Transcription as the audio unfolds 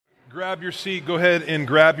grab your seat, go ahead and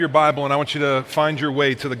grab your Bible, and I want you to find your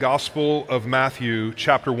way to the Gospel of Matthew,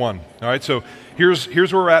 chapter 1. All right, so here's where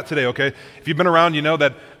we're at today, okay? If you've been around, you know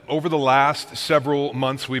that over the last several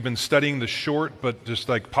months, we've been studying the short but just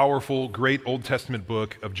like powerful, great Old Testament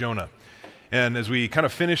book of Jonah. And as we kind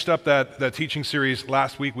of finished up that teaching series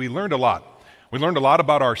last week, we learned a lot. We learned a lot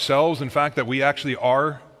about ourselves, in fact, that we actually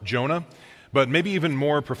are Jonah. But maybe even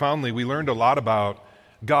more profoundly, we learned a lot about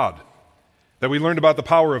God. That we learned about the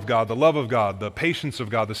power of God, the love of God, the patience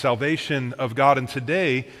of God, the salvation of God. And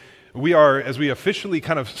today, we are, as we officially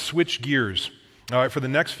kind of switch gears, all right, for the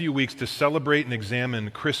next few weeks to celebrate and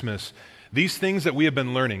examine Christmas, these things that we have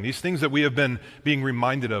been learning, these things that we have been being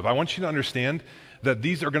reminded of, I want you to understand that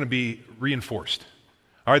these are going to be reinforced.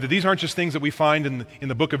 All right, that these aren't just things that we find in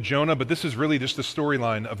the book of Jonah, but this is really just the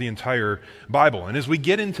storyline of the entire Bible. And as we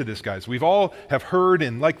get into this, guys, we've all have heard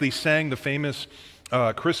and likely sang the famous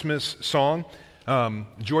Christmas song,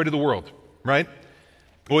 Joy to the World, right?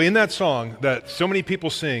 Well, in that song that so many people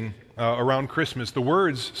sing around Christmas,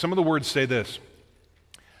 some of the words say this: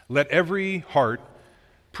 let every heart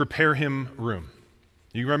prepare him room.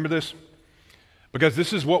 You remember this? Because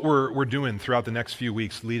this is what we're doing throughout the next few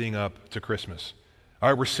weeks leading up to Christmas. All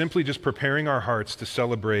right, we're simply just preparing our hearts to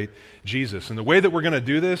celebrate Jesus. And the way that we're going to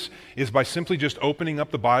do this is by simply just opening up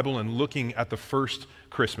the Bible and looking at the first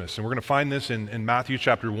Christmas. And we're going to find this in Matthew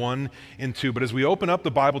chapter 1 and 2. But as we open up the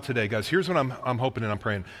Bible today, guys, here's what I'm hoping and I'm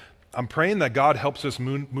praying. I'm praying that God helps us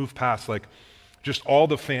move past like just all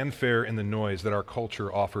the fanfare and the noise that our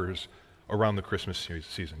culture offers around the Christmas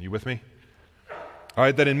season. You with me? All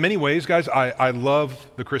right, that in many ways, guys, I love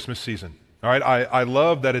the Christmas season. All right, I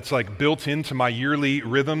love that it's like built into my yearly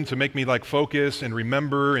rhythm to make me like focus and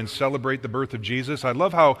remember and celebrate the birth of Jesus. I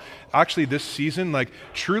love how actually this season like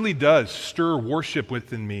truly does stir worship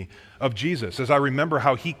within me of Jesus as I remember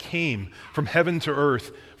how he came from heaven to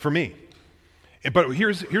earth for me. But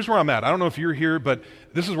here's where I'm at. I don't know if you're here, but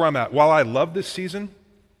this is where I'm at. While I love this season,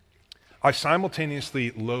 I simultaneously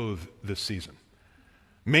loathe this season,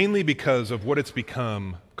 mainly because of what it's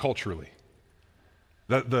become culturally.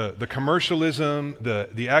 The commercialism,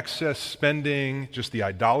 the excess spending, just the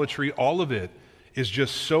idolatry, all of it is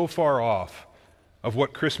just so far off of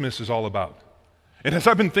what Christmas is all about. And as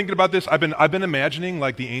I've been thinking about this, I've been imagining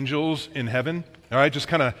like the angels in heaven, all right, just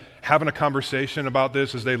kind of having a conversation about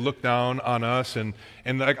this as they look down on us, and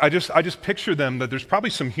like, I just picture them that there's probably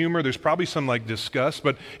some humor, there's probably some like disgust,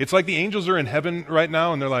 but it's like the angels are in heaven right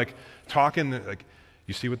now, and they're like talking, they're like,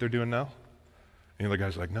 you see what they're doing now? And the other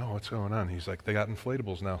guy's like, no, what's going on? He's like, they got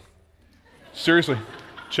inflatables now. Seriously,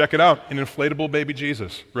 check it out, an inflatable baby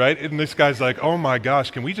Jesus, right? And this guy's like, oh my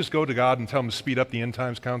gosh, can we just go to God and tell him to speed up the end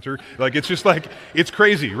times counter? Like, it's just like, it's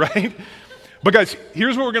crazy, right? But guys,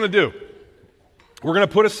 here's what we're going to do. We're going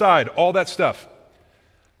to put aside all that stuff,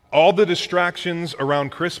 all the distractions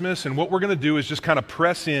around Christmas, and what we're going to do is just kind of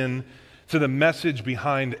press in to the message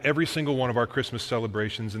behind every single one of our Christmas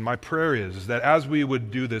celebrations. And my prayer is that as we would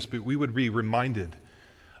do this, we would be reminded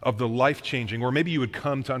of the life-changing, or maybe you would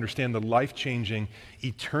come to understand the life-changing,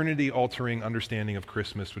 eternity-altering understanding of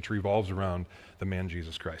Christmas, which revolves around the man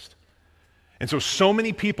Jesus Christ. And so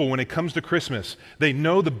many people, when it comes to Christmas, they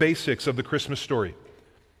know the basics of the Christmas story.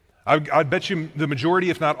 I bet you the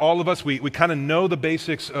majority, if not all of us, we kind of know the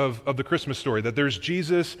basics of the Christmas story, that there's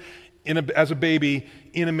Jesus as a baby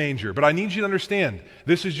in a manger. But I need you to understand,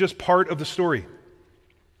 this is just part of the story.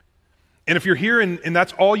 And if you're here and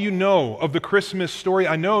that's all you know of the Christmas story,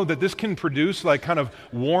 I know that this can produce like kind of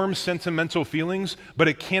warm, sentimental feelings, but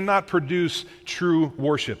it cannot produce true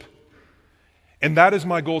worship. And that is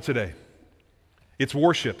my goal today. It's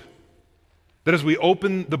worship. That as we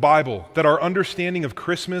open the Bible, that our understanding of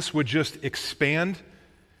Christmas would just expand,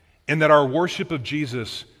 and that our worship of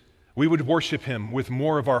Jesus, we would worship him with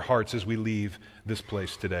more of our hearts as we leave this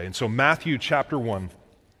place today. And so Matthew chapter 1,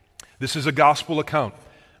 this is a gospel account,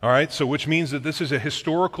 all right? So which means that this is a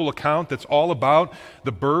historical account that's all about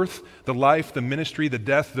the birth, the life, the ministry, the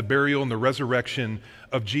death, the burial, and the resurrection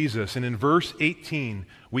of Jesus. And in verse 18,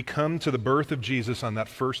 we come to the birth of Jesus on that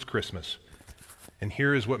first Christmas. And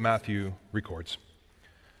here is what Matthew records.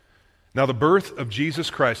 Now the birth of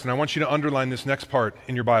Jesus Christ, and I want you to underline this next part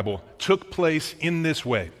in your Bible, took place in this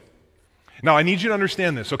way. Now, I need you to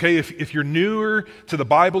understand this, okay? If you're newer to the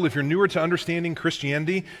Bible, if you're newer to understanding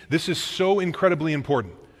Christianity, this is so incredibly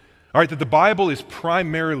important. All right, that the Bible is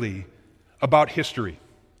primarily about history.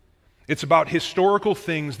 It's about historical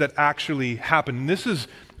things that actually happen. And this is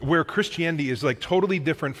where Christianity is like totally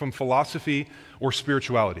different from philosophy or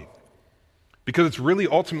spirituality. Because it's really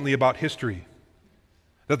ultimately about history.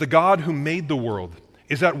 That the God who made the world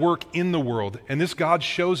is at work in the world, and this God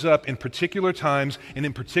shows up in particular times and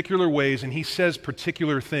in particular ways, and he says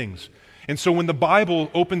particular things. And so when the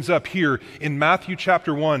Bible opens up here in Matthew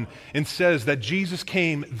chapter 1 and says that Jesus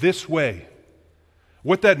came this way,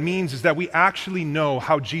 what that means is that we actually know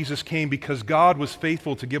how Jesus came because God was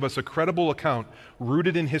faithful to give us a credible account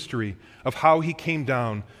rooted in history of how he came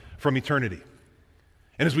down from eternity.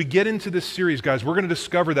 And as we get into this series, guys, we're going to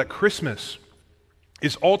discover that Christmas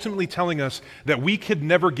is ultimately telling us that we could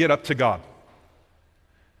never get up to God.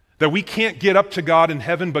 That we can't get up to God in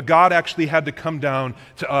heaven, but God actually had to come down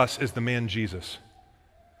to us as the man Jesus.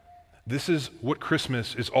 This is what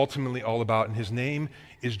Christmas is ultimately all about, and his name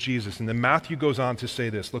is Jesus. And then Matthew goes on to say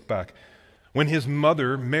this, look back. When his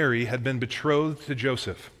mother, Mary, had been betrothed to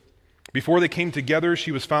Joseph, before they came together,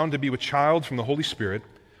 she was found to be with child from the Holy Spirit.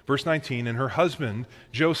 Verse 19, and her husband,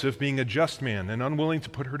 Joseph, being a just man and unwilling to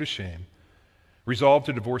put her to shame, resolved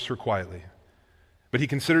to divorce her quietly. But as he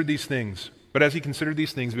considered these things,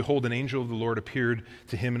 behold, an angel of the Lord appeared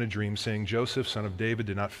to him in a dream, saying, Joseph, son of David,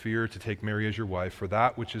 do not fear to take Mary as your wife, for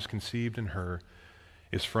that which is conceived in her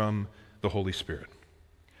is from the Holy Spirit.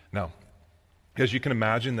 Now, as you can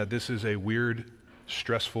imagine, that this is a weird,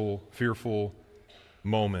 stressful, fearful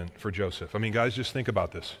moment for Joseph. I mean, guys, just think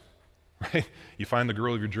about this, right? You find the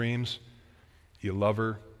girl of your dreams, you love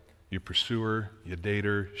her, you pursue her, you date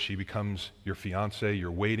her, she becomes your fiance,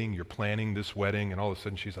 you're waiting, you're planning this wedding, and all of a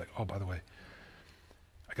sudden she's like, oh, by the way,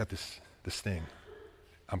 I got this thing.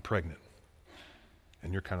 I'm pregnant.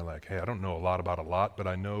 And you're kind of like, hey, I don't know a lot about a lot, but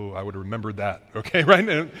I know I would have remembered that, okay, right?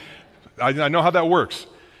 And I know how that works.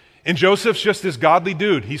 And Joseph's just this godly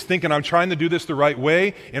dude. He's thinking, I'm trying to do this the right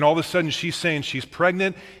way, and all of a sudden she's saying she's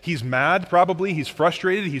pregnant. He's mad, probably. He's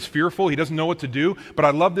frustrated. He's fearful. He doesn't know what to do. But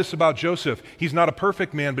I love this about Joseph. He's not a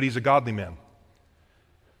perfect man, but he's a godly man.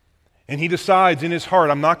 And he decides in his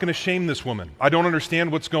heart, I'm not going to shame this woman. I don't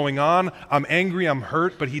understand what's going on. I'm angry. I'm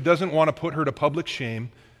hurt, but he doesn't want to put her to public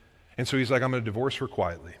shame. And so he's like, I'm going to divorce her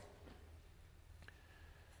quietly.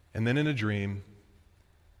 And then in a dream,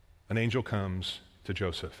 an angel comes to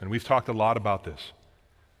Joseph. And we've talked a lot about this.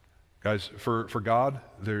 Guys, for God,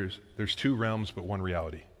 there's two realms but one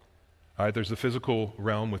reality. All right, there's the physical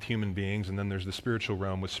realm with human beings, and then there's the spiritual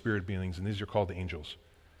realm with spirit beings, and these are called the angels.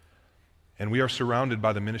 And we are surrounded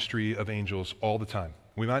by the ministry of angels all the time.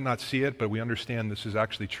 We might not see it, but we understand this is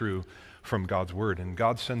actually true from God's word. And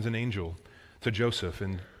God sends an angel to Joseph,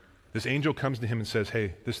 and this angel comes to him and says,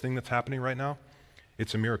 hey, this thing that's happening right now,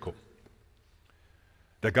 it's a miracle.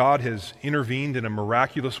 That God has intervened in a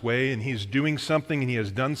miraculous way, and he's doing something, and he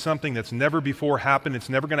has done something that's never before happened. It's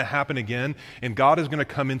never going to happen again. And God is going to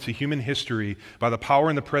come into human history by the power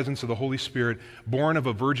and the presence of the Holy Spirit, born of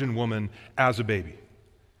a virgin woman as a baby.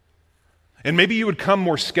 And maybe you would come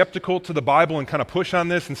more skeptical to the Bible and kind of push on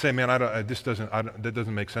this and say, man, that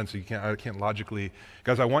doesn't make sense. I can't logically.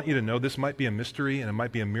 Guys, I want you to know this might be a mystery and it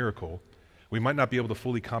might be a miracle. We might not be able to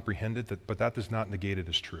fully comprehend it, but that does not negate it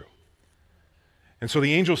as true. And so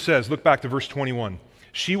the angel says, look back to verse 21,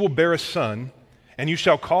 she will bear a son, and you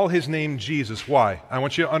shall call his name Jesus. Why? I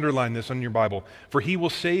want you to underline this on your Bible. For he will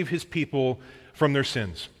save his people from their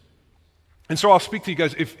sins. And so I'll speak to you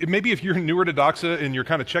guys, maybe if you're newer to Doxa and you're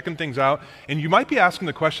kind of checking things out, and you might be asking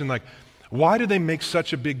the question like, why do they make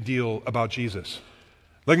such a big deal about Jesus?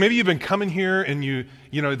 Like maybe you've been coming here and you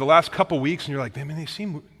know, the last couple weeks and you're like, man, they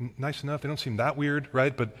seem nice enough. They don't seem that weird,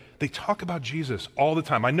 right? But they talk about Jesus all the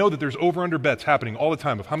time. I know that there's over-under bets happening all the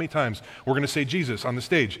time of how many times we're going to say Jesus on the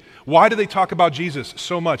stage. Why do they talk about Jesus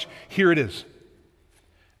so much? Here it is.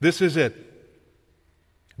 This is it.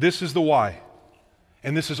 This is the why.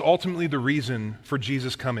 And this is ultimately the reason for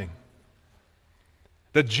Jesus coming.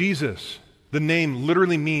 That Jesus, the name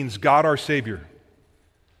literally means God our Savior.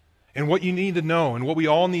 And what you need to know, and what we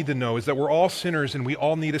all need to know, is that we're all sinners and we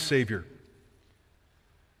all need a Savior.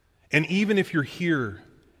 And even if you're here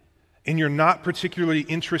and you're not particularly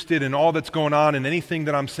interested in all that's going on and anything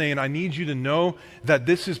that I'm saying, I need you to know that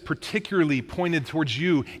this is particularly pointed towards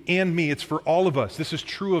you and me. It's for all of us. This is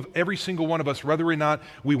true of every single one of us, whether or not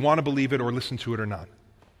we want to believe it or listen to it or not.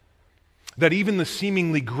 That even the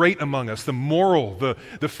seemingly great among us, the moral,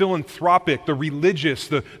 the philanthropic, the religious,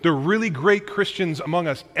 the really great Christians among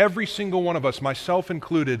us, every single one of us, myself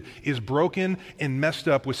included, is broken and messed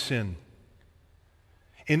up with sin.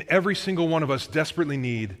 And every single one of us desperately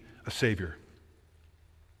need a Savior.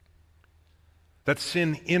 That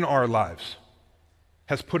sin in our lives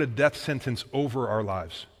has put a death sentence over our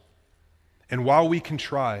lives. And while we can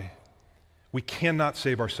try, we cannot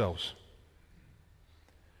save ourselves.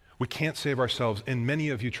 We can't save ourselves, and many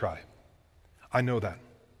of you try. I know that.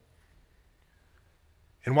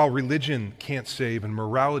 And while religion can't save, and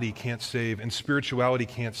morality can't save, and spirituality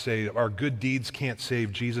can't save, our good deeds can't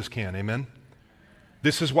save, Jesus can. Amen?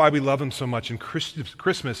 This is why we love him so much. And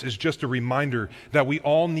Christmas is just a reminder that we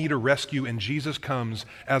all need a rescue, and Jesus comes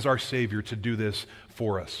as our Savior to do this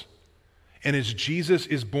for us. And as Jesus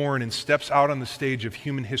is born and steps out on the stage of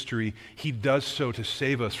human history, he does so to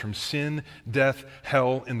save us from sin, death,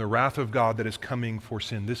 hell, and the wrath of God that is coming for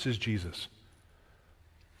sin. This is Jesus.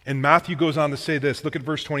 And Matthew goes on to say this. Look at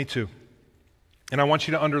verse 22. And I want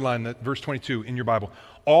you to underline that verse 22 in your Bible.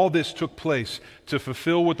 All this took place to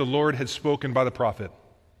fulfill what the Lord had spoken by the prophet.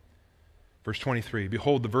 Verse 23,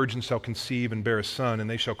 behold, the virgin shall conceive and bear a son, and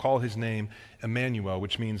they shall call his name Emmanuel,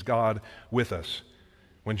 which means God with us.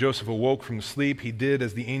 When Joseph awoke from sleep, he did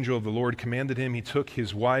as the angel of the Lord commanded him. He took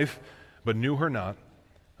his wife, but knew her not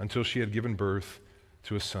until she had given birth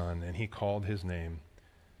to a son, and he called his name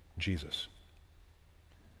Jesus.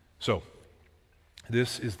 So,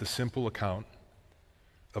 this is the simple account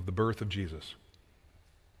of the birth of Jesus.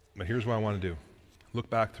 But here's what I want to do.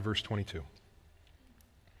 Look back to verse 22.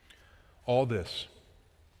 All this,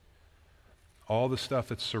 all the stuff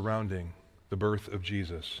that's surrounding the birth of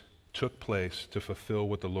Jesus took place to fulfill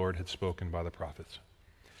what the Lord had spoken by the prophets.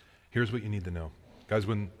 Here's what you need to know. Guys,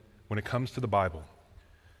 when it comes to the Bible,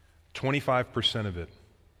 25% of it,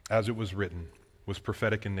 as it was written, was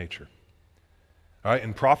prophetic in nature. All right,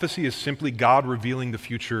 and prophecy is simply God revealing the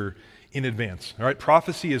future in advance. All right,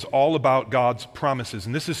 prophecy is all about God's promises,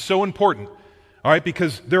 and this is so important. All right,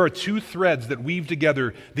 because there are two threads that weave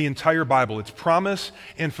together the entire Bible. It's promise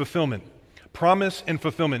and fulfillment. Promise and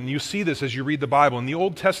fulfillment. And you see this as you read the Bible. And the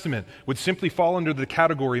Old Testament would simply fall under the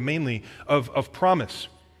category mainly of promise.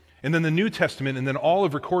 And then the New Testament, and then all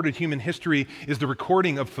of recorded human history is the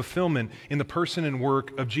recording of fulfillment in the person and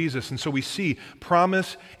work of Jesus. And so we see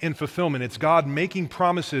promise and fulfillment. It's God making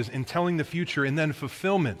promises and telling the future, and then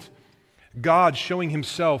fulfillment. God showing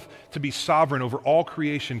himself to be sovereign over all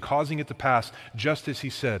creation, causing it to pass just as he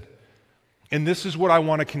said. And this is what I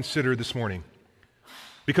want to consider this morning.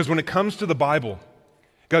 Because when it comes to the Bible,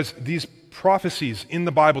 guys, these prophecies in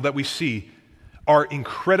the Bible that we see are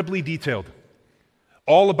incredibly detailed.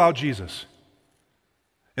 All about Jesus.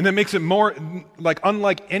 And that makes it more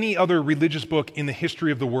unlike any other religious book in the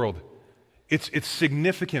history of the world. It's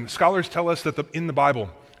significant. Scholars tell us that in the Bible,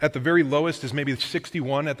 at the very lowest is maybe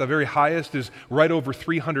 61, at the very highest is right over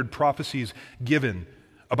 300 prophecies given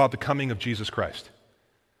about the coming of Jesus Christ,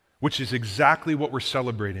 which is exactly what we're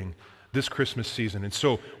celebrating this Christmas season. And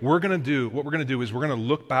so what we're going to do is we're going to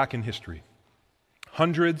look back in history,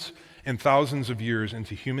 hundreds and thousands of years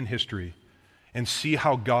into human history, and see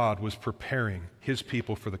how God was preparing his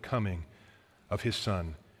people for the coming of his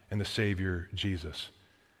Son and the Savior, Jesus.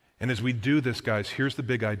 And as we do this, guys, here's the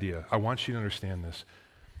big idea. I want you to understand this.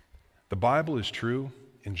 The Bible is true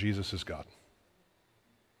and Jesus is God.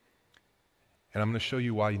 And I'm going to show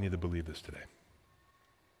you why you need to believe this today.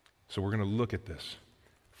 So we're going to look at this.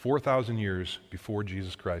 4,000 years before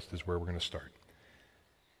Jesus Christ is where we're going to start.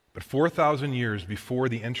 But 4,000 years before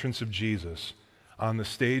the entrance of Jesus on the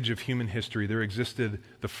stage of human history, there existed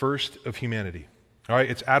the first of humanity. All right,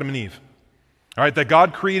 it's Adam and Eve. All right, that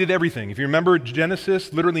God created everything. If you remember,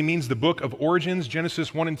 Genesis literally means the book of origins,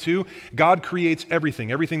 Genesis 1 and 2. God creates everything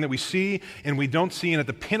that we see and we don't see. And at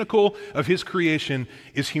the pinnacle of his creation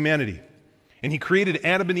is humanity. And he created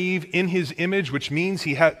Adam and Eve in his image, which means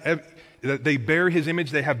they bear his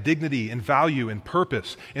image, they have dignity and value and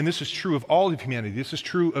purpose. And this is true of all of humanity. This is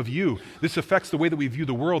true of you. This affects the way that we view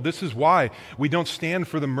the world. This is why we don't stand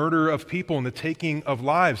for the murder of people and the taking of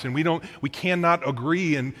lives. And we cannot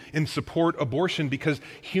agree and support abortion because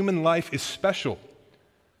human life is special.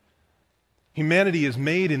 Humanity is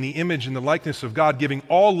made in the image and the likeness of God, giving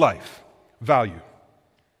all life value.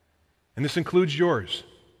 And this includes yours.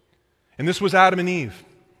 And this was Adam and Eve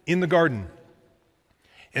in the garden.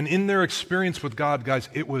 And in their experience with God, guys,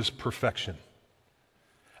 it was perfection.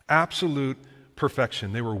 Absolute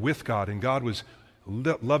perfection. They were with God, and God was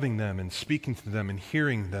loving them and speaking to them and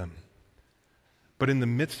hearing them. But in the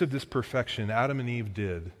midst of this perfection, Adam and Eve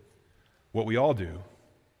did what we all do,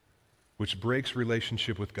 which breaks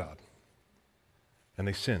relationship with God. And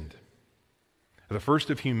they sinned. The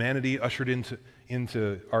first of humanity ushered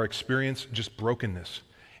into our experience just brokenness.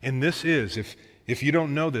 And this is, if you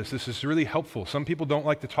don't know this is really helpful. Some people don't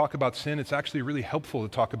like to talk about sin. It's actually really helpful to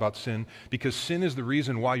talk about sin because sin is the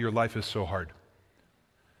reason why your life is so hard.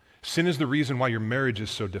 Sin is the reason why your marriage is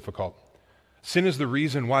so difficult. Sin is the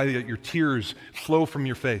reason why your tears flow from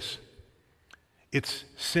your face. It's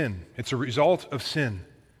sin. It's a result of sin.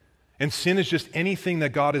 And sin is just anything that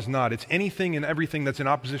God is not. It's anything and everything that's in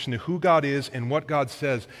opposition to who God is and what God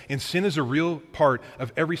says. And sin is a real part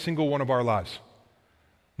of every single one of our lives.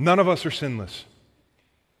 None of us are sinless.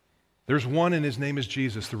 There's one, and his name is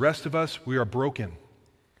Jesus. The rest of us, we are broken.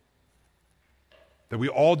 That we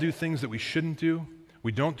all do things that we shouldn't do.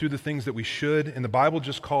 We don't do the things that we should. And the Bible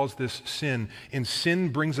just calls this sin. And sin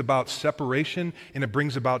brings about separation, and it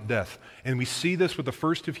brings about death. And we see this with the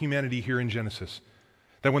first of humanity here in Genesis.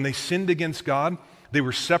 That when they sinned against God, they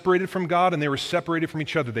were separated from God and they were separated from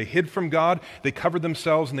each other. They hid from God, they covered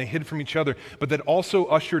themselves, and they hid from each other. But that also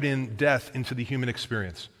ushered in death into the human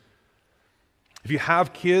experience. If you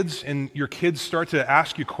have kids and your kids start to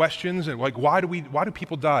ask you questions and like, why do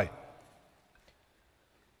people die?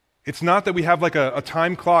 It's not that we have like a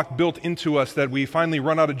time clock built into us that we finally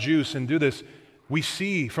run out of juice and do this. We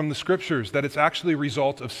see from the scriptures that it's actually a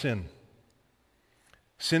result of sin.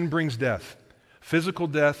 Sin brings death, physical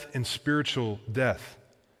death and spiritual death.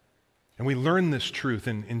 And we learn this truth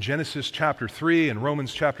in Genesis chapter 3 and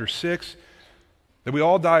Romans chapter 6, that we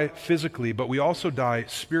all die physically, but we also die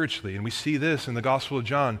spiritually. And we see this in the Gospel of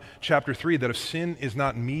John chapter 3, that if sin is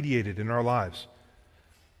not mediated in our lives,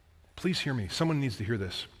 please hear me, someone needs to hear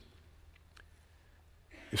this.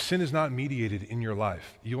 If sin is not mediated in your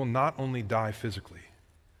life, you will not only die physically,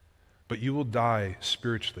 but you will die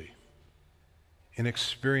spiritually and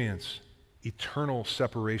experience eternal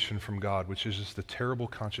separation from God, which is just the terrible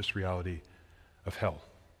conscious reality of hell.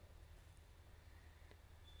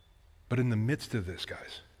 But in the midst of this,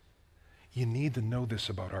 guys, you need to know this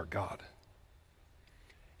about our God.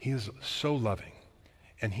 He is so loving,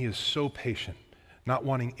 and he is so patient, not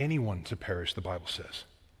wanting anyone to perish, the Bible says.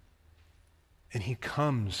 And he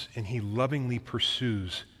comes and he lovingly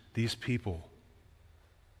pursues these people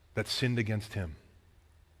that sinned against him.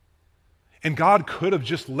 And God could have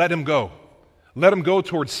just let him go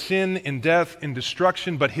towards sin and death and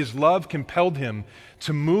destruction, but his love compelled him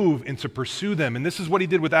to move and to pursue them. And this is what he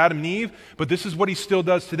did with Adam and Eve, but this is what he still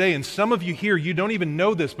does today. And some of you here, you don't even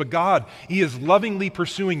know this, but God, he is lovingly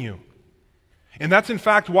pursuing you. And that's in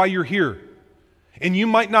fact why you're here. And you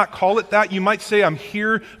might not call it that. You might say, I'm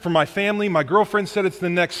here for my family. My girlfriend said it's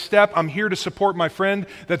the next step. I'm here to support my friend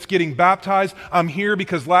that's getting baptized. I'm here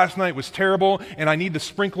because last night was terrible and I need to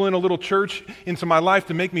sprinkle in a little church into my life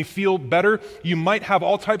to make me feel better. You might have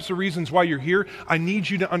all types of reasons why you're here. I need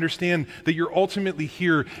you to understand that you're ultimately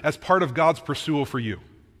here as part of God's pursuit for you.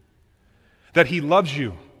 That he loves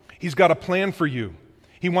you. He's got a plan for you.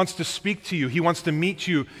 He wants to speak to you. He wants to meet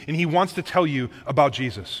you, and he wants to tell you about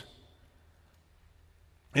Jesus.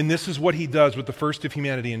 And this is what he does with the first of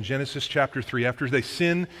humanity in Genesis chapter 3. After they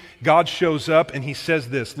sin, God shows up and he says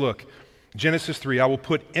this, look, Genesis 3, I will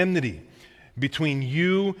put enmity between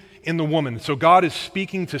you and the woman. So God is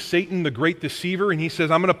speaking to Satan, the great deceiver, and he says,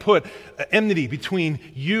 I'm going to put enmity between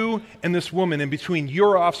you and this woman and between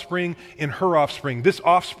your offspring and her offspring. This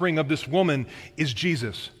offspring of this woman is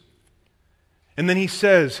Jesus. And then he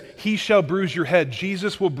says, he shall bruise your head.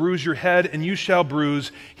 Jesus will bruise your head, and you shall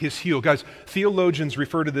bruise his heel. Guys, theologians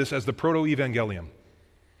refer to this as the proto-evangelium,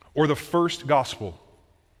 or the first gospel.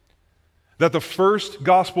 That the first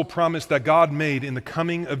gospel promise that God made in the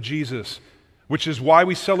coming of Jesus, which is why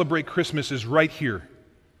we celebrate Christmas, is right here.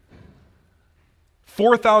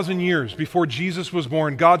 4,000 years before Jesus was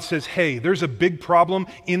born, God says, hey, there's a big problem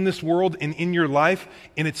in this world and in your life,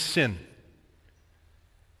 and it's sin.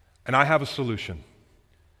 And I have a solution,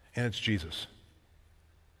 and it's Jesus.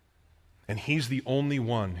 And he's the only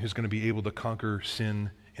one who's going to be able to conquer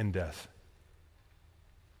sin and death.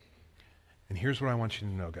 And here's what I want you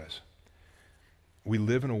to know, guys. We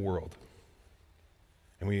live in a world,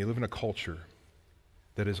 and we live in a culture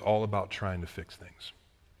that is all about trying to fix things.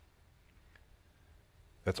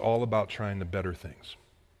 That's all about trying to better things.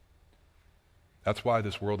 That's why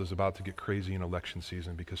this world is about to get crazy in election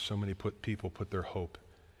season, because so many people put their hope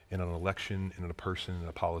in an election, in a person, in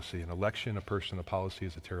a policy. An election, a person, a policy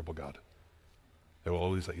is a terrible God. They will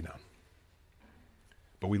always let you down.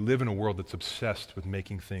 But we live in a world that's obsessed with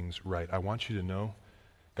making things right. I want you to know,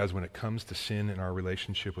 guys, when it comes to sin in our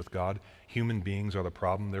relationship with God, human beings are the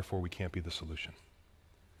problem, therefore we can't be the solution.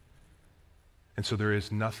 And so there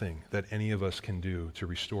is nothing that any of us can do to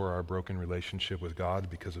restore our broken relationship with God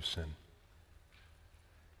because of sin.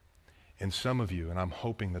 And some of you, and I'm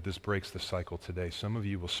hoping that this breaks the cycle today, some of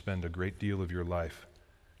you will spend a great deal of your life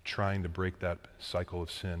trying to break that cycle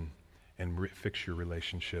of sin and fix your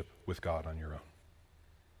relationship with God on your own.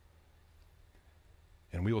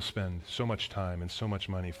 And we will spend so much time and so much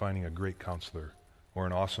money finding a great counselor or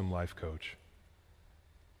an awesome life coach,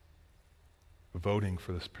 voting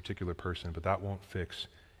for this particular person, but that won't fix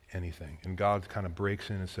anything. And God kind of breaks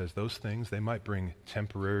in and says, those things, they might bring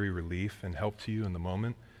temporary relief and help to you in the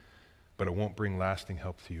moment, but it won't bring lasting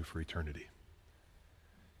help to you for eternity.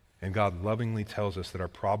 And God lovingly tells us that our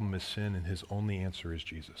problem is sin, and his only answer is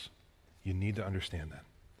Jesus. You need to understand that.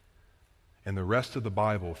 And the rest of the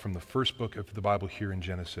Bible, from the first book of the Bible here in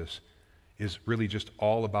Genesis, is really just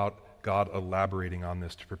all about God elaborating on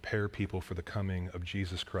this to prepare people for the coming of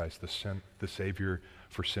Jesus Christ, the Savior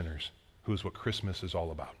for sinners, who is what Christmas is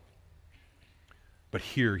all about. But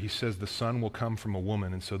here he says the Son will come from a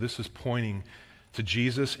woman, and so this is pointing to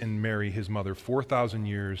Jesus and Mary, his mother, 4,000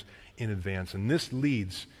 years in advance. And this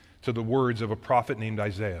leads to the words of a prophet named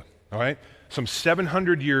Isaiah, all right? Some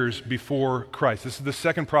 700 years before Christ. This is the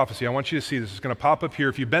second prophecy. I want you to see this. It's going to pop up here.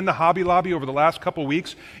 If you've been to Hobby Lobby over the last couple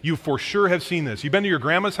weeks, you for sure have seen this. You've been to your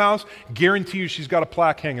grandma's house, guarantee you she's got a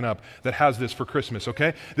plaque hanging up that has this for Christmas,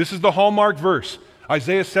 okay? This is the hallmark verse,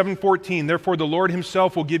 Isaiah 7:14. Therefore the Lord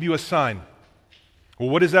himself will give you a sign. Well,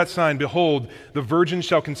 what is that sign? Behold, the virgin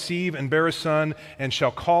shall conceive and bear a son, and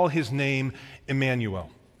shall call his name Emmanuel.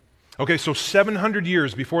 Okay, so 700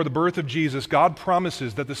 years before the birth of Jesus, God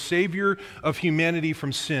promises that the Savior of humanity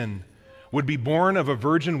from sin would be born of a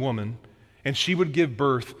virgin woman, and she would give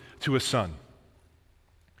birth to a son.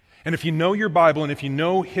 And if you know your Bible and if you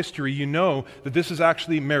know history, you know that this is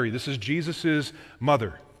actually Mary. This is Jesus'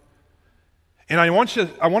 mother. And I want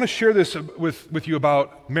to share this with you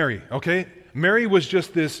about Mary, okay? Mary was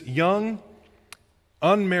just this young,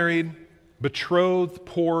 unmarried, betrothed,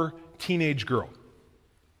 poor teenage girl.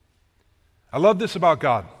 I love this about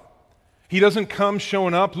God. He doesn't come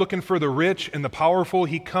showing up looking for the rich and the powerful.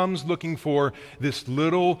 He comes looking for this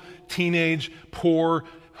little teenage, poor,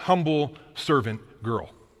 humble servant girl.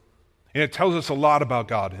 And it tells us a lot about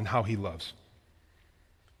God and how he loves.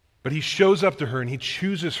 But he shows up to her and he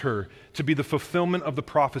chooses her to be the fulfillment of the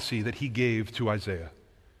prophecy that he gave to Isaiah.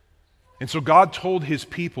 And so God told his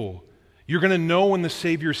people, you're going to know when the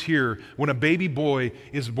Savior's here, when a baby boy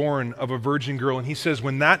is born of a virgin girl. And he says,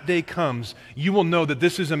 when that day comes, you will know that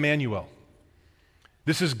this is Emmanuel.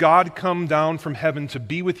 This is God come down from heaven to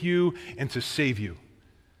be with you and to save you.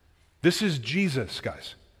 This is Jesus,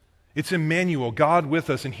 guys. It's Emmanuel, God with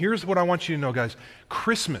us. And here's what I want you to know, guys.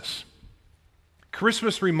 Christmas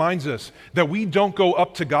reminds us that we don't go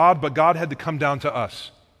up to God, but God had to come down to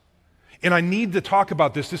us. And I need to talk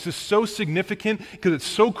about this. This is so significant because it's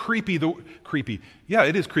so creepy. Yeah,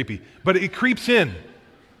 it is creepy. But it creeps in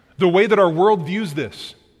the way that our world views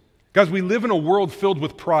this. Guys, we live in a world filled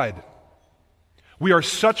with pride. We are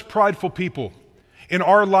such prideful people. In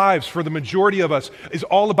our lives, for the majority of us, is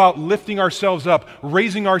all about lifting ourselves up,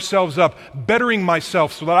 raising ourselves up, bettering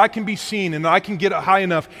myself so that I can be seen and that I can get high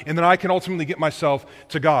enough and that I can ultimately get myself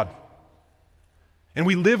to God. And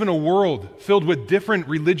we live in a world filled with different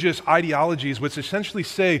religious ideologies which essentially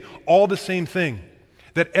say all the same thing,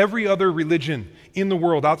 that every other religion in the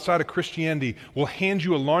world outside of Christianity will hand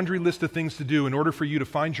you a laundry list of things to do in order for you to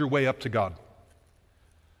find your way up to God.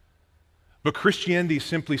 But Christianity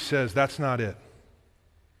simply says that's not it.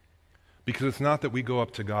 Because it's not that we go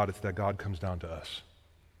up to God, it's that God comes down to us.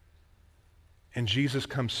 And Jesus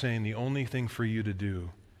comes saying the only thing for you to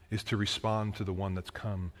do is to respond to the one that's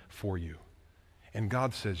come for you. And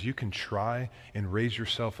God says you can try and raise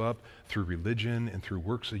yourself up through religion and through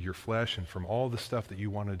works of your flesh and from all the stuff that you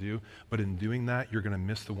want to do, but in doing that, you're going to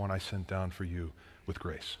miss the one I sent down for you with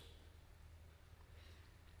grace.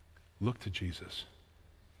 Look to Jesus.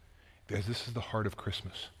 Guys, this is the heart of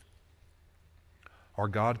Christmas. Our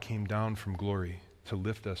God came down from glory to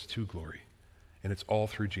lift us to glory, and it's all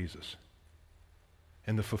through Jesus.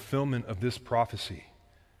 And the fulfillment of this prophecy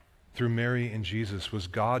through Mary and Jesus was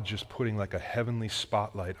God just putting like a heavenly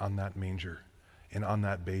spotlight on that manger and on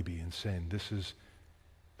that baby and saying, this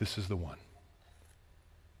is the one.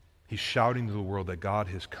 He's shouting to the world that God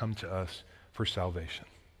has come to us for salvation.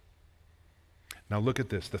 Now look at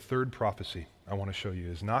this. The third prophecy I want to show you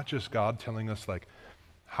is not just God telling us like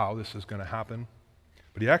how this is going to happen,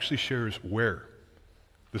 but he actually shares where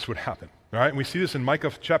this would happen. All right, and we see this in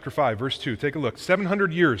Micah chapter 5, verse 2. Take a look.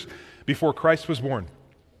 700 years before Christ was born.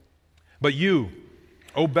 But you,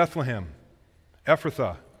 O Bethlehem,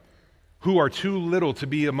 Ephrathah, who are too little to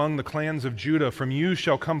be among the clans of Judah, from you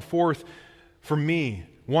shall come forth for me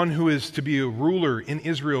one who is to be a ruler in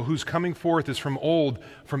Israel, whose coming forth is from old,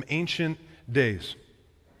 from ancient days.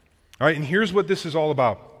 All right, and here's what this is all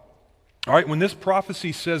about. All right, when this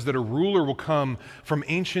prophecy says that a ruler will come from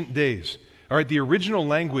ancient days, all right, the original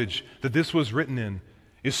language that this was written in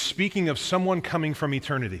is speaking of someone coming from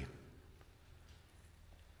eternity.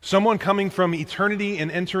 Someone coming from eternity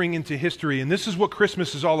and entering into history. And this is what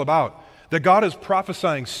Christmas is all about. That God is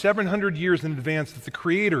prophesying 700 years in advance that the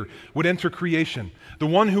Creator would enter creation. The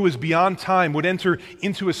one who is beyond time would enter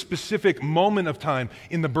into a specific moment of time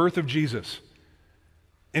in the birth of Jesus.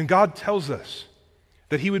 And God tells us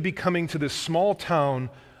that he would be coming to this small town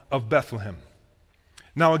of Bethlehem.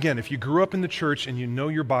 Now again, if you grew up in the church and you know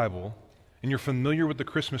your Bible and you're familiar with the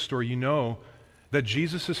Christmas story, you know that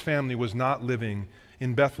Jesus' family was not living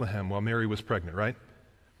in Bethlehem while Mary was pregnant, right?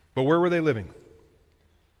 But where were they living?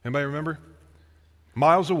 Anybody remember?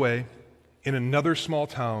 Miles away in another small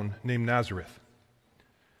town named Nazareth.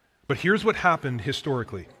 But here's what happened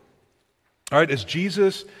historically. All right, as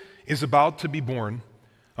Jesus is about to be born,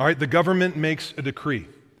 all right, the government makes a decree.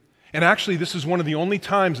 And actually, this is one of the only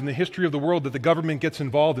times in the history of the world that the government gets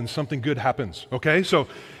involved and something good happens, okay? So,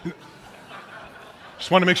 just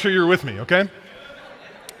want to make sure you're with me, okay?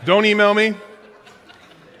 Don't email me.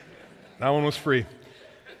 That one was free.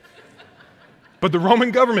 But the Roman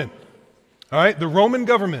government, all right, the Roman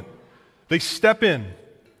government, they step in.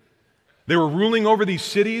 They were ruling over these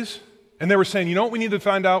cities, and they were saying, you know what we need to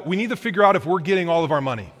find out? We need to figure out if we're getting all of our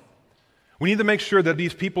money. We need to make sure that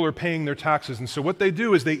these people are paying their taxes. And so what they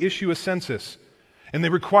do is they issue a census, and they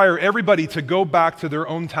require everybody to go back to their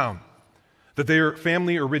own town that their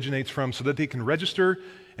family originates from so that they can register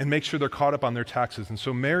and make sure they're caught up on their taxes. And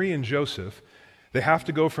so Mary and Joseph, they have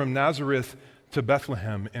to go from Nazareth to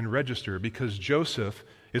Bethlehem and register because Joseph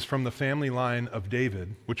is from the family line of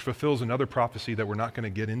David, which fulfills another prophecy that we're not going to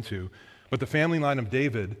get into. But the family line of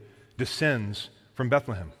David descends from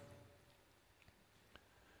Bethlehem.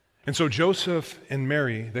 And so Joseph and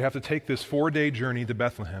Mary, they have to take this 4-day journey to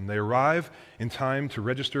Bethlehem. They arrive in time to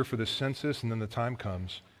register for the census, and then the time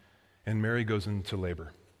comes, and Mary goes into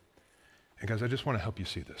labor. And guys, I just want to help you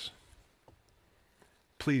see this.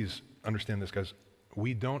 Please understand this, guys.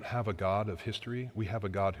 We don't have a God of history. We have a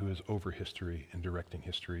God who is over history and directing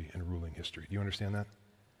history and ruling history. Do you understand that?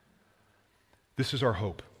 This is our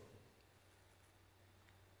hope.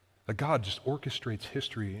 That God just orchestrates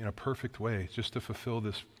history in a perfect way just to fulfill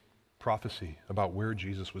this prophecy about where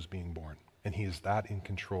Jesus was being born. And he is that in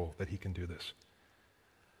control that he can do this.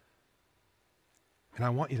 And I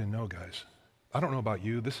want you to know, guys, I don't know about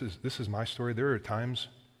you, this is my story. There are times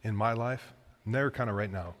in my life, and they're kind of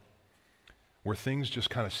right now, where things just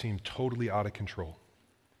kind of seem totally out of control.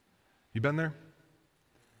 You been there?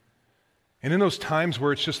 And in those times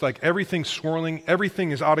where it's just like everything's swirling,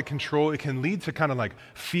 everything is out of control, it can lead to kind of like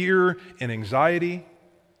fear and anxiety.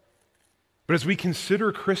 But as we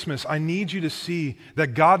consider Christmas, I need you to see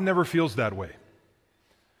that God never feels that way.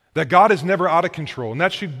 That God is never out of control. And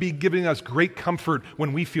that should be giving us great comfort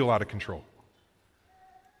when we feel out of control.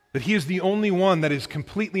 That he is the only one that is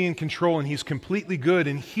completely in control and he's completely good.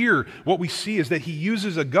 And here, what we see is that he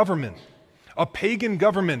uses a government, a pagan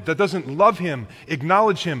government that doesn't love him,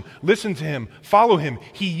 acknowledge him, listen to him, follow him.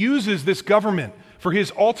 He uses this government for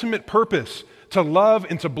his ultimate purpose, to love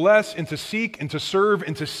and to bless and to seek and to serve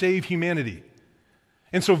and to save humanity.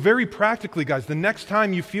 And so very practically, guys, the next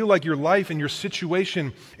time you feel like your life and your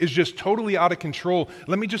situation is just totally out of control,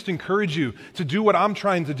 let me just encourage you to do what I'm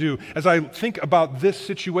trying to do as I think about this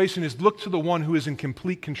situation is look to the one who is in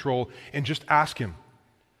complete control and just ask him.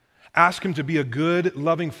 Ask him to be a good,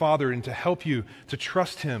 loving father and to help you to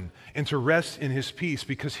trust him and to rest in his peace,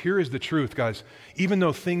 because here is the truth, guys. Even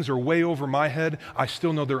though things are way over my head, I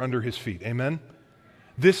still know they're under his feet. Amen?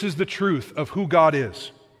 This is the truth of who God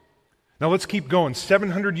is. Now let's keep going.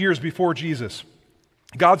 700 years before Jesus,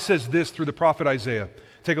 God says this through the prophet Isaiah.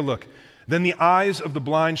 Take a look. Then the eyes of the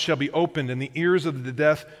blind shall be opened and the ears of the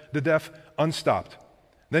deaf unstopped.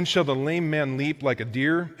 Then shall the lame man leap like a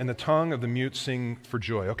deer, and the tongue of the mute sing for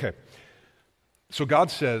joy. Okay, so God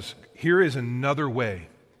says, here is another way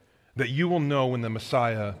that you will know when the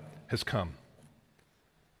Messiah has come.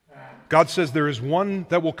 God says there is one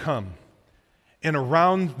that will come, and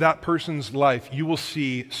around that person's life, you will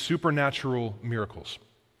see supernatural miracles.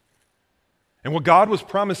 And what God was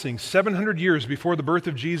promising 700 years before the birth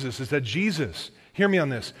of Jesus is that Jesus, hear me on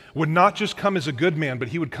this, would not just come as a good man, but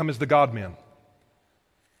he would come as the God-man.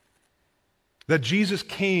 That Jesus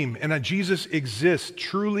came and that Jesus exists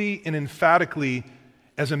truly and emphatically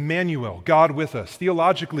as Emmanuel, God with us.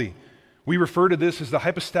 Theologically, we refer to this as the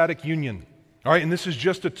hypostatic union. All right, and this is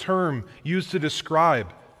just a term used to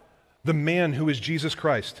describe the man who is Jesus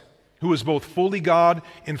Christ, who is both fully God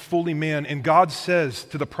and fully man. And God says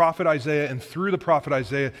to the prophet Isaiah and through the prophet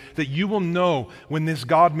Isaiah that you will know when this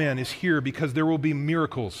God-man is here because there will be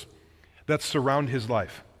miracles that surround his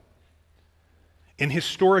life. And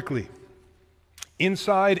historically,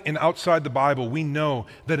 inside and outside the Bible, we know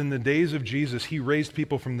that in the days of Jesus, he raised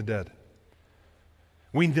people from the dead.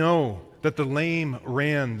 We know that the lame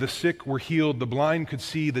ran, the sick were healed, the blind could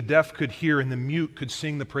see, the deaf could hear, and the mute could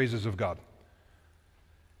sing the praises of God.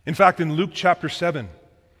 In fact, in Luke chapter 7,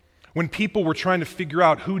 when people were trying to figure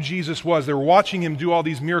out who Jesus was, they were watching him do all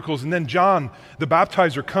these miracles, and then John, the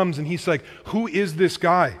baptizer, comes and he's like, who is this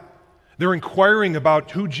guy? They're inquiring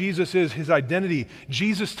about who Jesus is, his identity.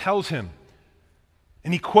 Jesus tells him,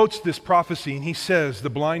 and he quotes this prophecy, and he says, the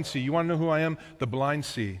blind see. You want to know who I am? The blind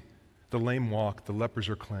see, the lame walk, the lepers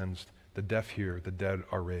are cleansed, the deaf hear, the dead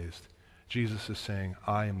are raised. Jesus is saying,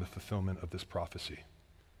 I am the fulfillment of this prophecy.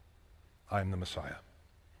 I am the Messiah.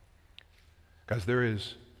 Guys, there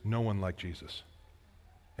is no one like Jesus,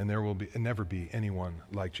 and there will never be anyone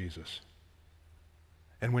like Jesus.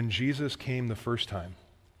 And when Jesus came the first time,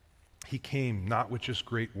 he came not with just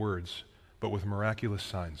great words, but with miraculous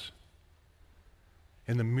signs.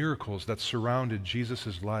 And the miracles that surrounded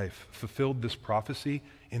Jesus' life fulfilled this prophecy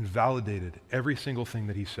and validated every single thing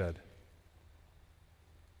that he said.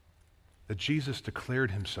 That Jesus declared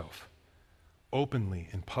himself openly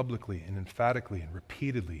and publicly and emphatically and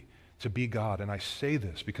repeatedly to be God. And I say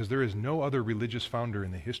this because there is no other religious founder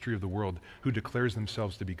in the history of the world who declares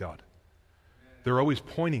themselves to be God. They're always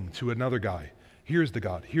pointing to another guy. Here's the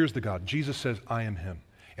God. Here's the God. Jesus says, I am him.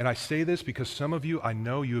 And I say this because some of you, I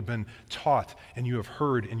know you have been taught and you have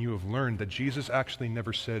heard and you have learned that Jesus actually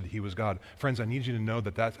never said he was God. Friends, I need you to know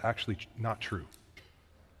that that's actually not true.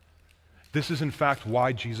 This is in fact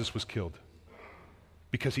why Jesus was killed.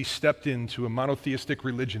 Because he stepped into a monotheistic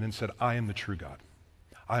religion and said, I am the true God.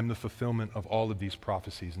 I am the fulfillment of all of these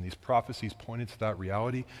prophecies. And these prophecies pointed to that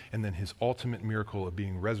reality, and then his ultimate miracle of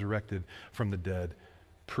being resurrected from the dead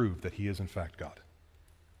proved that he is in fact God.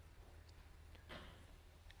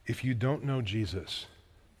 If you don't know Jesus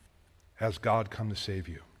as God come to save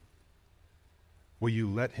you, will you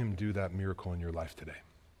let him do that miracle in your life today?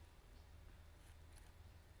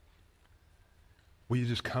 Will you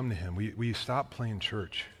just come to him? Will you stop playing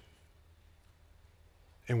church?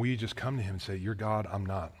 And will you just come to him and say, you're God, I'm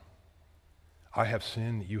not. I have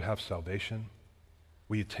sin, you have salvation.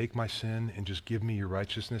 Will you take my sin and just give me your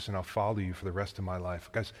righteousness, and I'll follow you for the rest of my life?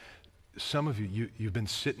 Guys, some of you've been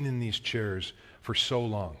sitting in these chairs for so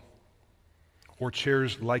long, or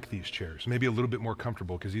chairs like these chairs, maybe a little bit more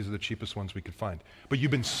comfortable because these are the cheapest ones we could find. But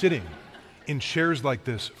you've been sitting in chairs like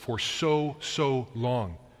this for so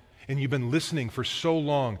long. And you've been listening for so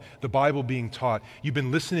long, the Bible being taught. You've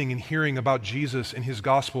been listening and hearing about Jesus and his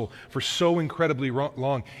gospel for so incredibly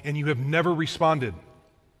long, and you have never responded.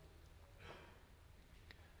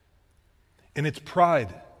 And it's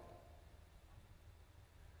pride.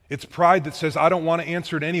 It's pride that says, I don't want to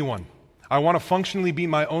answer to anyone. I want to functionally be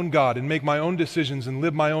my own God and make my own decisions and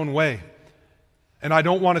live my own way. And I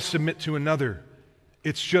don't want to submit to another.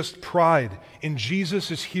 It's just pride. And Jesus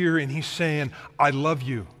is here and he's saying, I love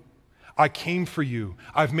you. I came for you.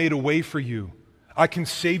 I've made a way for you. I can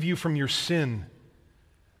save you from your sin.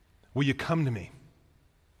 Will you come to me?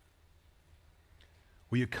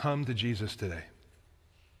 Will you come to Jesus today?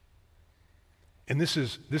 And this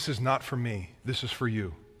is not for me. This is for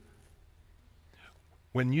you.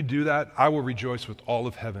 When you do that, I will rejoice with all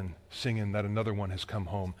of heaven singing that another one has come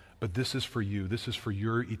home. But this is for you. This is for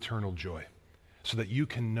your eternal joy, so that you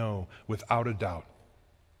can know without a doubt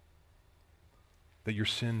that your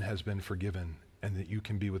sin has been forgiven and that you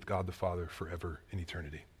can be with God the Father forever in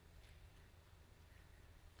eternity.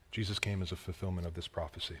 Jesus came as a fulfillment of this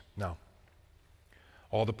prophecy. Now,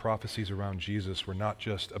 all the prophecies around Jesus were not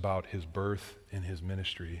just about his birth and his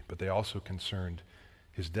ministry, but they also concerned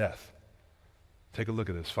his death. Take a look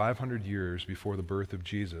at this. 500 years before the birth of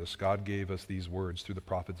Jesus, God gave us these words through the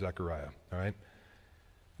prophet Zechariah. All right?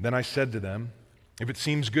 Then I said to them, if it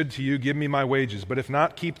seems good to you, give me my wages, but if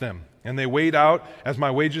not, keep them. And they weighed out as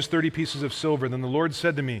my wages 30 pieces of silver. Then the Lord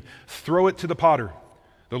said to me, throw it to the potter,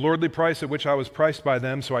 the lordly price at which I was priced by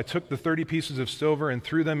them. So I took the 30 pieces of silver and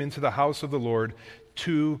threw them into the house of the Lord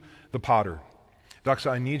to the potter.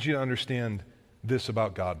 Doxa, I need you to understand this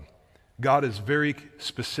about God. God is very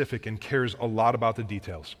specific and cares a lot about the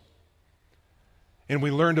details. And we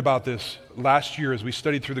learned about this last year as we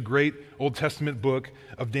studied through the great Old Testament book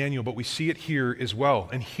of Daniel, but we see it here as well.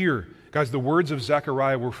 And here, guys, the words of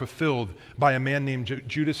Zechariah were fulfilled by a man named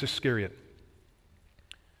Judas Iscariot.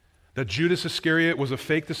 That Judas Iscariot was a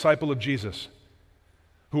fake disciple of Jesus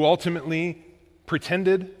who ultimately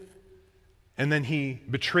pretended, and then he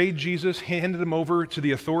betrayed Jesus, handed him over to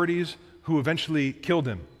the authorities who eventually killed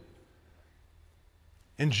him.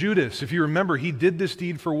 And Judas, if you remember, he did this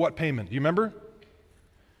deed for what payment? Do you remember?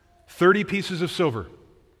 30 pieces of silver,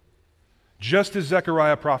 just as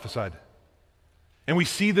Zechariah prophesied. And we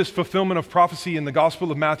see this fulfillment of prophecy in the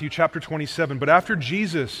Gospel of Matthew chapter 27. But after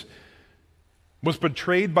Jesus was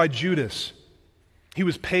betrayed by Judas,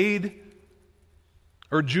 Judas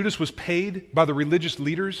was paid by the religious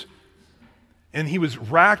leaders, and he was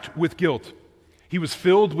racked with guilt. He was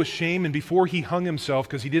filled with shame, and before he hung himself,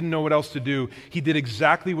 because he didn't know what else to do, he did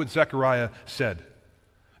exactly what Zechariah said.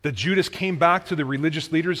 That Judas came back to the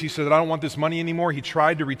religious leaders. He said, I don't want this money anymore. He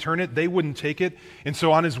tried to return it. They wouldn't take it. And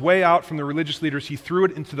so on his way out from the religious leaders, he threw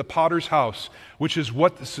it into the potter's house, which is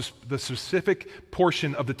what the specific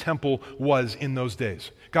portion of the temple was in those days.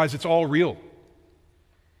 Guys, it's all real.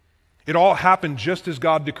 It all happened just as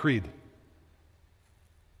God decreed.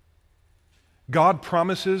 God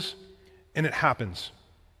promises, and it happens.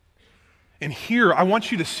 And here, I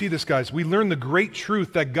want you to see this, guys. We learn the great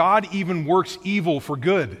truth that God even works evil for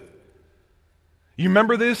good. You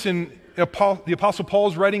remember this in the Apostle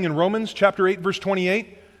Paul's writing in Romans chapter 8, verse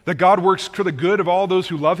 28, that God works for the good of all those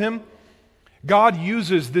who love him? God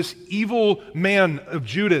uses this evil man of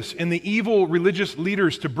Judas and the evil religious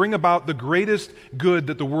leaders to bring about the greatest good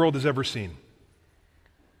that the world has ever seen.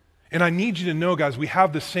 And I need you to know, guys, we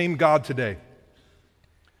have the same God today.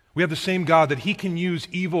 We have the same God that he can use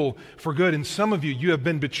evil for good. And some of you, you have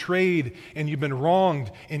been betrayed and you've been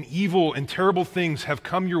wronged, and evil and terrible things have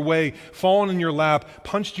come your way, fallen in your lap,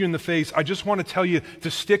 punched you in the face. I just want to tell you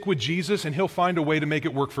to stick with Jesus, and he'll find a way to make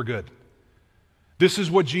it work for good. This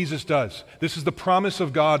is what Jesus does. This is the promise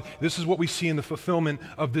of God. This is what we see in the fulfillment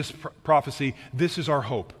of this prophecy. This is our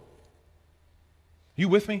hope. You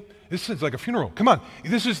with me? This is like a funeral. Come on.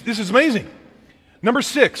 This is amazing. Number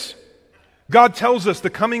 6. God tells us the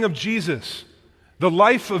coming of Jesus, the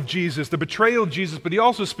life of Jesus, the betrayal of Jesus, but he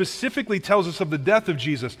also specifically tells us of the death of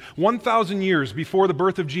Jesus. 1,000 years before the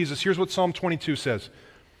birth of Jesus, here's what Psalm 22 says.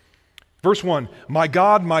 Verse 1, my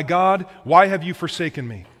God, why have you forsaken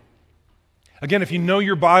me? Again, if you know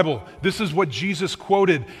your Bible, this is what Jesus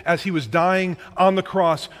quoted as he was dying on the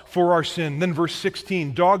cross for our sin. Then verse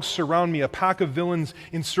 16, dogs surround me, a pack of villains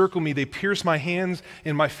encircle me. They pierce my hands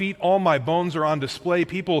and my feet. All my bones are on display.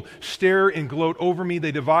 People stare and gloat over me.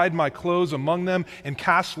 They divide my clothes among them and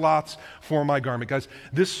cast lots for my garment. Guys,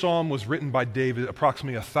 this psalm was written by David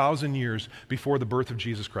approximately 1,000 years before the birth of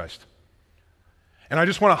Jesus Christ. And I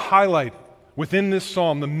just want to highlight within this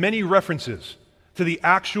psalm the many references to the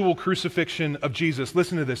actual crucifixion of Jesus.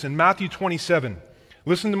 Listen to this. In Matthew 27,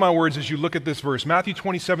 listen to my words as you look at this verse. Matthew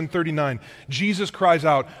 27:39, Jesus cries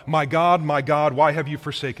out, my God, why have you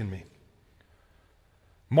forsaken me?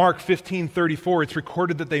 Mark 15:34, it's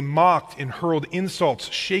recorded that they mocked and hurled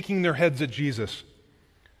insults, shaking their heads at Jesus.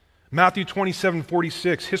 Matthew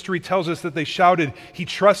 27:46, history tells us that they shouted, he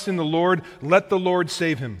trusts in the Lord, let the Lord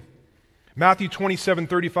save him. Matthew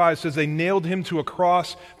 27:35 says they nailed him to a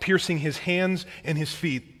cross, piercing his hands and his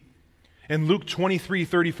feet. And Luke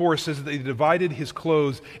 23:34 says that they divided his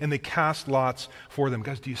clothes and they cast lots for them.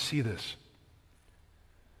 Guys, do you see this?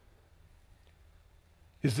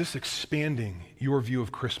 Is this expanding your view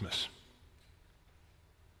of Christmas?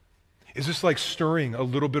 Is this like stirring a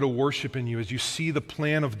little bit of worship in you as you see the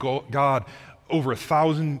plan of God over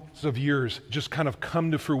thousands of years just kind of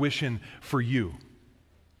come to fruition for you?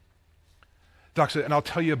 Doxa, and I'll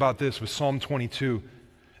tell you about this with Psalm 22.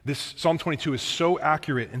 This Psalm 22 is so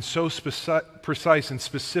accurate and so precise and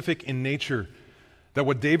specific in nature that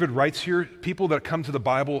what David writes here, people that come to the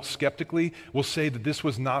Bible skeptically will say that this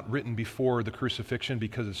was not written before the crucifixion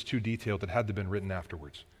because it's too detailed. It had to have been written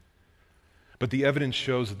afterwards. But the evidence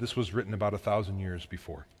shows that this was written about 1,000 years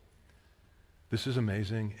before. This is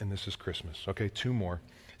amazing, and this is Christmas. Okay, 2 more.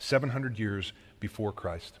 700 years before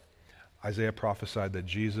Christ, Isaiah prophesied that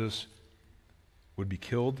Jesus would be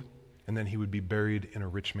killed, and then he would be buried in a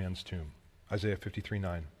rich man's tomb. Isaiah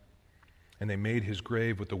 53:9. And they made his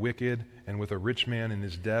grave with the wicked and with a rich man in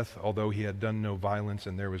his death, although he had done no violence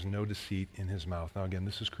and there was no deceit in his mouth. Now again,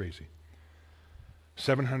 this is crazy.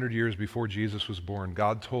 700 years before Jesus was born,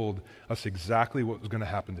 God told us exactly what was going to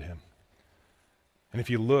happen to him. And if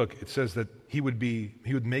you look, it says that he would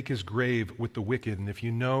make his grave with the wicked. And if you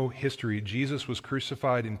know history, Jesus was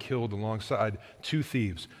crucified and killed alongside 2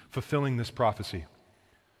 thieves, fulfilling this prophecy.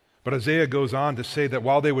 But Isaiah goes on to say that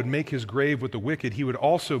while they would make his grave with the wicked, he would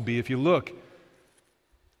also be, if you look,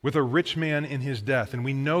 with a rich man in his death. And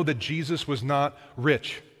we know that Jesus was not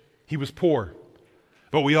rich. He was poor.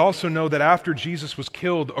 But we also know that after Jesus was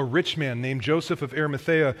killed, a rich man named Joseph of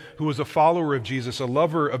Arimathea, who was a follower of Jesus, a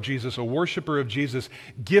lover of Jesus, a worshiper of Jesus,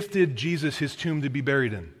 gifted Jesus his tomb to be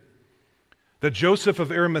buried in. That Joseph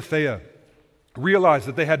of Arimathea realized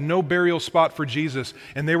that they had no burial spot for Jesus,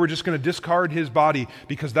 and they were just going to discard his body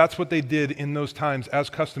because that's what they did in those times as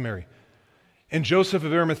customary. And Joseph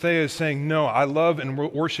of Arimathea is saying, no, I love and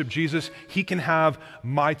worship Jesus. He can have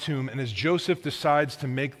my tomb. And as Joseph decides to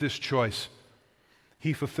make this choice,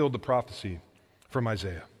 he fulfilled the prophecy from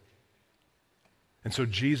Isaiah. And so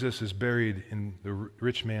Jesus is buried in the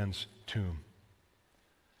rich man's tomb.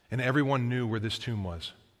 And everyone knew where this tomb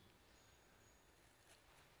was.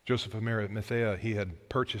 Joseph of Arimathea, he had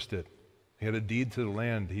purchased it. He had a deed to the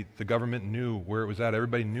land. The government knew where it was at.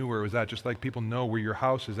 Everybody knew where it was at, just like people know where your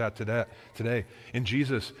house is at today. And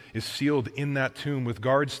Jesus is sealed in that tomb with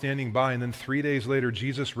guards standing by. And then 3 days later,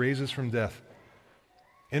 Jesus raises from death.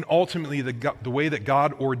 And ultimately, the way that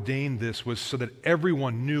God ordained this was so that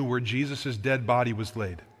everyone knew where Jesus' dead body was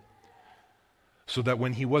laid. So that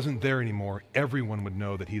when he wasn't there anymore, everyone would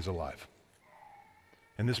know that he's alive.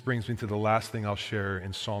 And this brings me to the last thing I'll share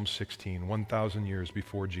in Psalm 16, 1,000 years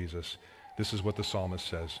before Jesus. This is what the psalmist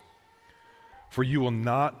says. For you will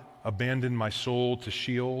not abandon my soul to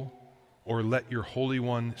Sheol or let your Holy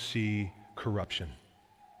One see corruption.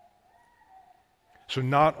 So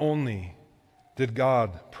not only did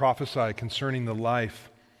God prophesy concerning the life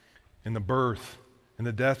and the birth and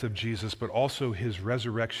the death of Jesus, but also his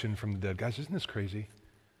resurrection from the dead. Guys, isn't this crazy?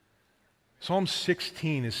 Psalm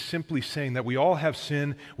 16 is simply saying that we all have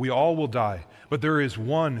sin, we all will die, but there is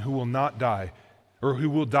one who will not die, or who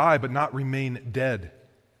will die but not remain dead,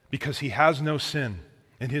 because he has no sin,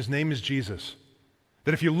 and his name is Jesus.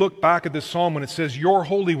 That if you look back at this psalm when it says, your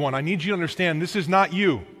Holy One, I need you to understand this is not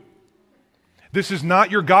you. This is not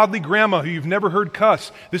your godly grandma who you've never heard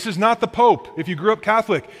cuss. This is not the Pope if you grew up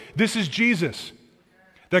Catholic. This is Jesus.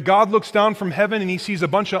 That God looks down from heaven and he sees a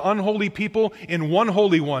bunch of unholy people in one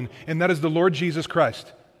Holy One, and that is the Lord Jesus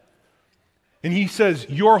Christ. And he says,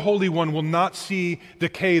 your Holy One will not see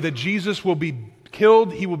decay, that Jesus will be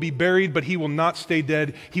killed, he will be buried, but he will not stay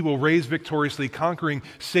dead. He will rise victoriously, conquering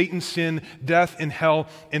Satan, sin, death, and hell,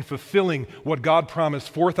 and fulfilling what God promised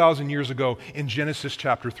 4,000 years ago in Genesis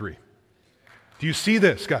chapter 3. Do you see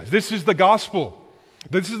this, guys? This is the gospel.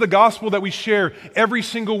 This is the gospel that we share every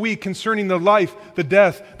single week concerning the life, the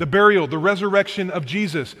death, the burial, the resurrection of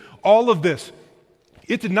Jesus. All of this,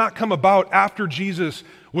 it did not come about after Jesus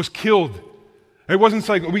was killed. It wasn't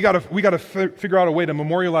like we got to figure out a way to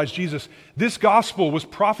memorialize Jesus. This gospel was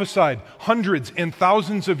prophesied hundreds and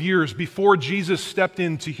thousands of years before Jesus stepped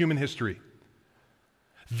into human history.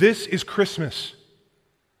 This is Christmas.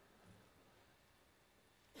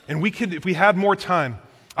 And we could, if we had more time,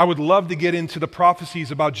 I would love to get into the prophecies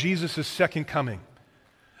about Jesus' second coming.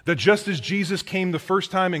 That just as Jesus came the first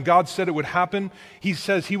time and God said it would happen, he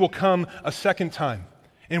says he will come a second time.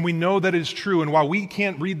 And we know that it is true. And while we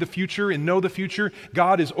can't read the future and know the future,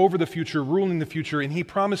 God is over the future, ruling the future. And he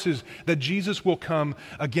promises that Jesus will come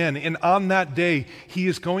again. And on that day, he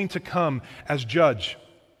is going to come as judge.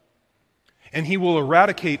 And he will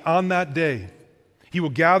eradicate on that day. He will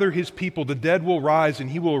gather his people, the dead will rise, and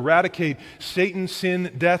he will eradicate Satan,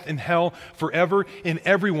 sin, death, and hell forever. And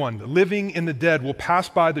everyone, living and the dead, will pass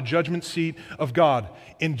by the judgment seat of God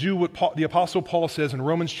and do what the Apostle Paul says in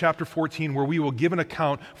Romans chapter 14, where we will give an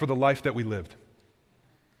account for the life that we lived.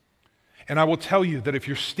 And I will tell you that if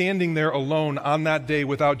you're standing there alone on that day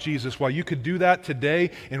without Jesus, while you could do that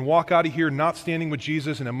today and walk out of here not standing with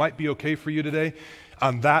Jesus, and it might be okay for you today,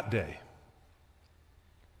 on that day,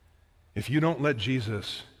 if you don't let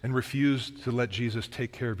Jesus and refuse to let Jesus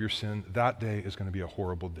take care of your sin, that day is going to be a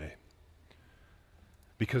horrible day.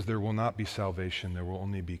 Because there will not be salvation, there will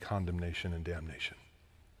only be condemnation and damnation.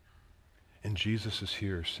 And Jesus is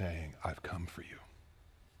here saying, I've come for you.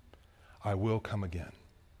 I will come again.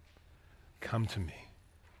 Come to me.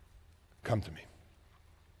 Come to me.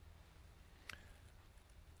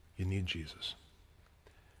 You need Jesus.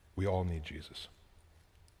 We all need Jesus.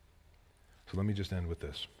 So let me just end with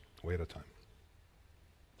this. Way at a time.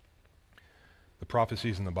 The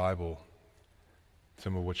prophecies in the Bible,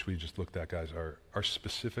 some of which we just looked at, guys, are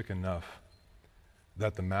specific enough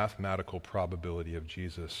that the mathematical probability of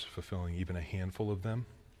Jesus fulfilling even a handful of them,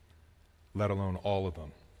 let alone all of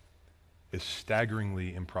them, is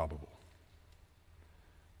staggeringly improbable.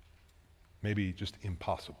 Maybe just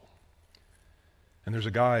impossible. And there's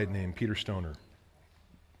a guy named Peter Stoner,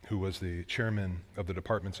 who was the chairman of the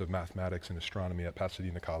departments of mathematics and astronomy at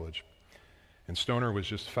Pasadena College. And Stoner was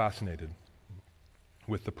just fascinated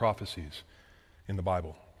with the prophecies in the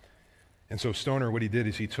Bible. And so Stoner, what he did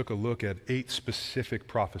is he took a look at 8 specific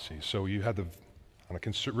prophecies. So you had on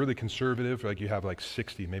a really conservative, like you have like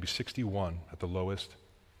 60, maybe 61 at the lowest,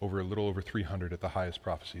 a little over 300 at the highest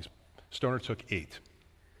prophecies. Stoner took 8.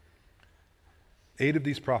 8 of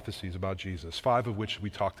these prophecies about Jesus, 5 of which we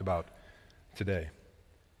talked about today.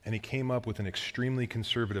 And he came up with an extremely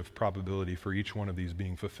conservative probability for each one of these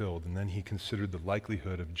being fulfilled. And then he considered the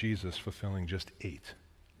likelihood of Jesus fulfilling just 8.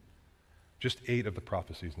 Just 8 of the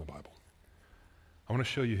prophecies in the Bible. I want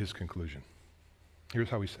to show you his conclusion. Here's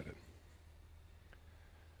how he said it.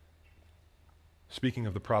 Speaking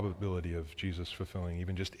of the probability of Jesus fulfilling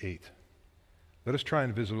even just 8, let us try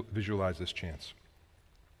and visualize this chance.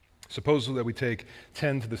 Suppose that we take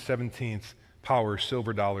 10 to the 17th power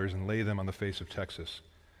silver dollars and lay them on the face of Texas.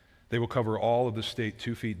 They will cover all of the state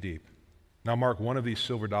 2 feet deep. Now mark one of these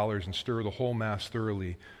silver dollars and stir the whole mass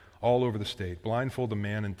thoroughly all over the state. Blindfold a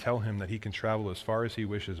man and tell him that he can travel as far as he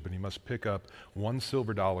wishes, but he must pick up one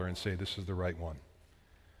silver dollar and say, this is the right one.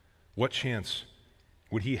 What chance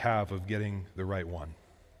would he have of getting the right one?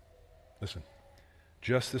 Listen,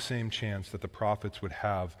 just the same chance that the prophets would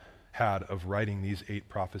have had of writing these 8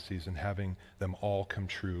 prophecies and having them all come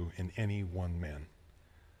true in any one man.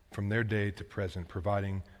 From their day to present,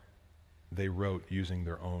 providing they wrote using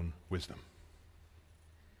their own wisdom.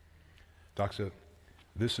 Doxa,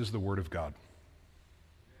 this is the Word of God.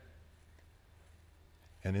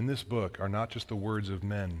 And in this book are not just the words of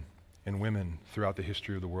men and women throughout the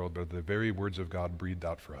history of the world, but the very words of God breathed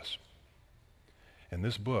out for us. And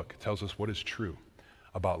this book tells us what is true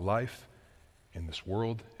about life in this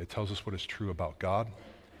world. It tells us what is true about God.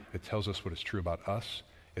 It tells us what is true about us.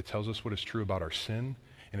 It tells us what is true about our sin.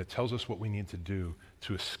 And it tells us what we need to do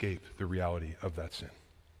to escape the reality of that sin.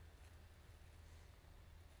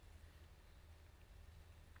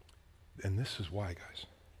 And this is why, guys,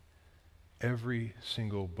 every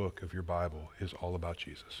single book of your Bible is all about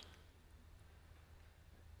Jesus.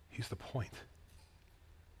 He's the point.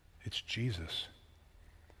 It's Jesus.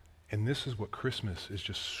 And this is what Christmas is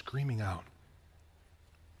just screaming out.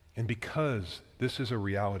 And because this is a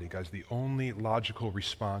reality, guys, the only logical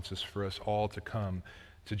response is for us all to come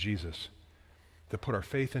to Jesus, to put our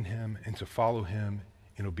faith in him and to follow him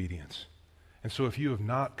in obedience. And so if you have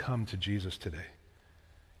not come to Jesus today,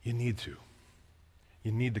 you need to.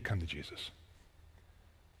 You need to come to Jesus.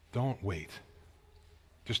 Don't wait.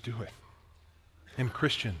 Just do it. And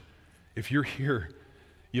Christian, if you're here,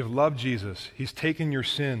 you've loved Jesus, he's taken your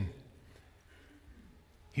sin.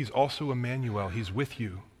 He's also Emmanuel. He's with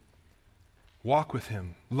you. Walk with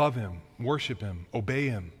him, love him, worship him, obey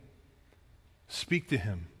him. Speak to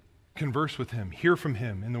him, converse with him, hear from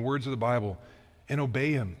him in the words of the Bible, and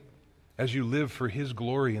obey him as you live for his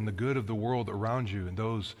glory and the good of the world around you and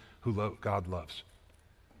those who God loves.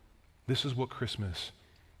 This is what Christmas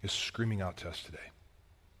is screaming out to us today.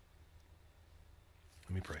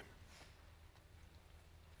 Let me pray.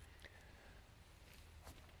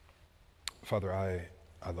 Father,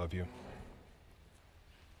 I love you.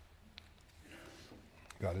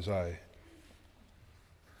 God, as I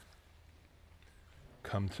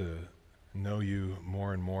come to know you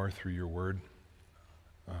more and more through your word,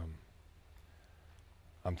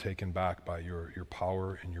 I'm taken back by your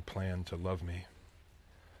power and your plan to love me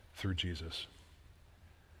through Jesus.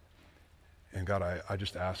 And God, I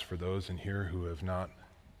just ask for those in here who have not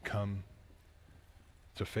come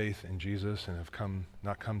to faith in Jesus and have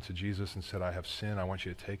not come to Jesus and said, I have sin, I want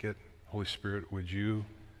you to take it. Holy Spirit, would you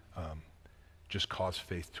just cause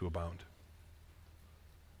faith to abound?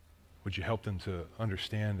 Would you help them to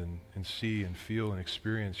understand and see and feel and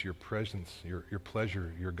experience your presence, your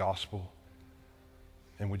pleasure, your gospel?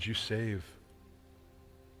 And would you save?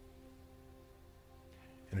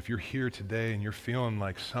 And if you're here today and you're feeling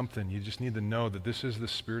like something, you just need to know that this is the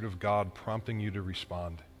Spirit of God prompting you to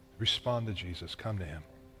respond. Respond to Jesus. Come to him.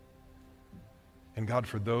 And God,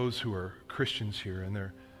 for those who are Christians here and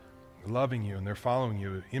they're loving you and they're following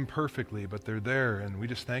you imperfectly, but they're there, and we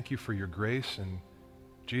just thank you for your grace. And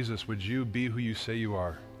Jesus, would you be who you say you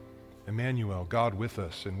are? Emmanuel, God with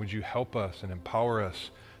us, and would you help us and empower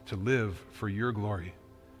us to live for your glory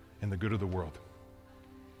and the good of the world?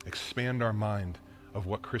 Expand our mind of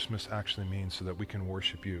what Christmas actually means so that we can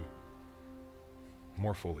worship you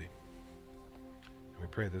more fully. And we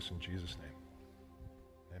pray this in Jesus' name.